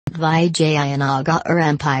Vijayanagar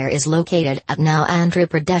Empire is located at now Andhra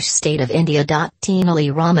Pradesh state of India.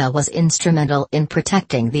 Tenali Rama was instrumental in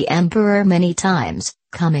protecting the emperor many times,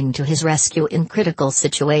 coming to his rescue in critical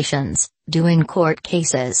situations, doing court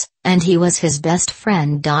cases, and he was his best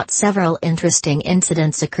friend. Several interesting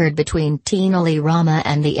incidents occurred between Tenali Rama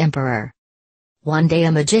and the emperor. One day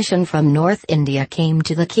a magician from North India came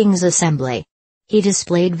to the king's assembly. He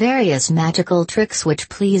displayed various magical tricks which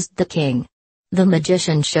pleased the king. The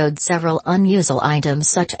magician showed several unusual items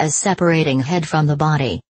such as separating head from the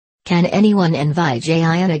body. Can anyone in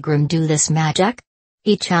Vijayanagar do this magic?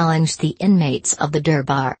 He challenged the inmates of the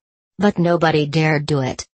durbar. But nobody dared do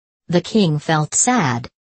it. The king felt sad.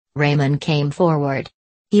 Raman came forward.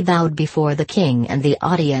 He bowed before the king and the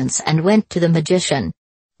audience and went to the magician.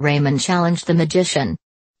 Raman challenged the magician.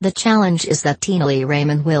 The challenge is that Tenali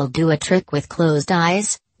Raman will do a trick with closed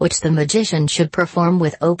eyes, which the magician should perform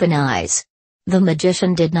with open eyes. The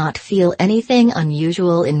magician did not feel anything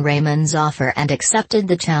unusual in Raman's offer and accepted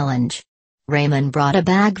the challenge. Raman brought a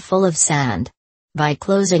bag full of sand. By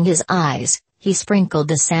closing his eyes, he sprinkled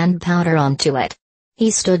the sand powder onto it.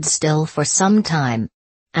 He stood still for some time.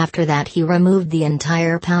 After that he removed the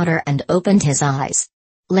entire powder and opened his eyes.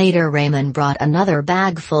 Later Raman brought another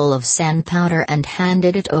bag full of sand powder and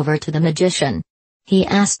handed it over to the magician. He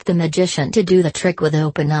asked the magician to do the trick with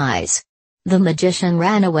open eyes. The magician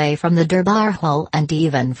ran away from the durbar hall and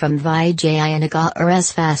even from Vijayanagar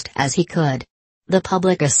as fast as he could. The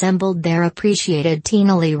public assembled there appreciated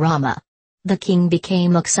Tenali Rama. The king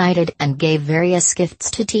became excited and gave various gifts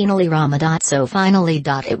to Tenali Rama. So finally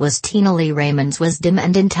it was Tenali Raman's wisdom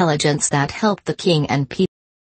and intelligence that helped the king and people.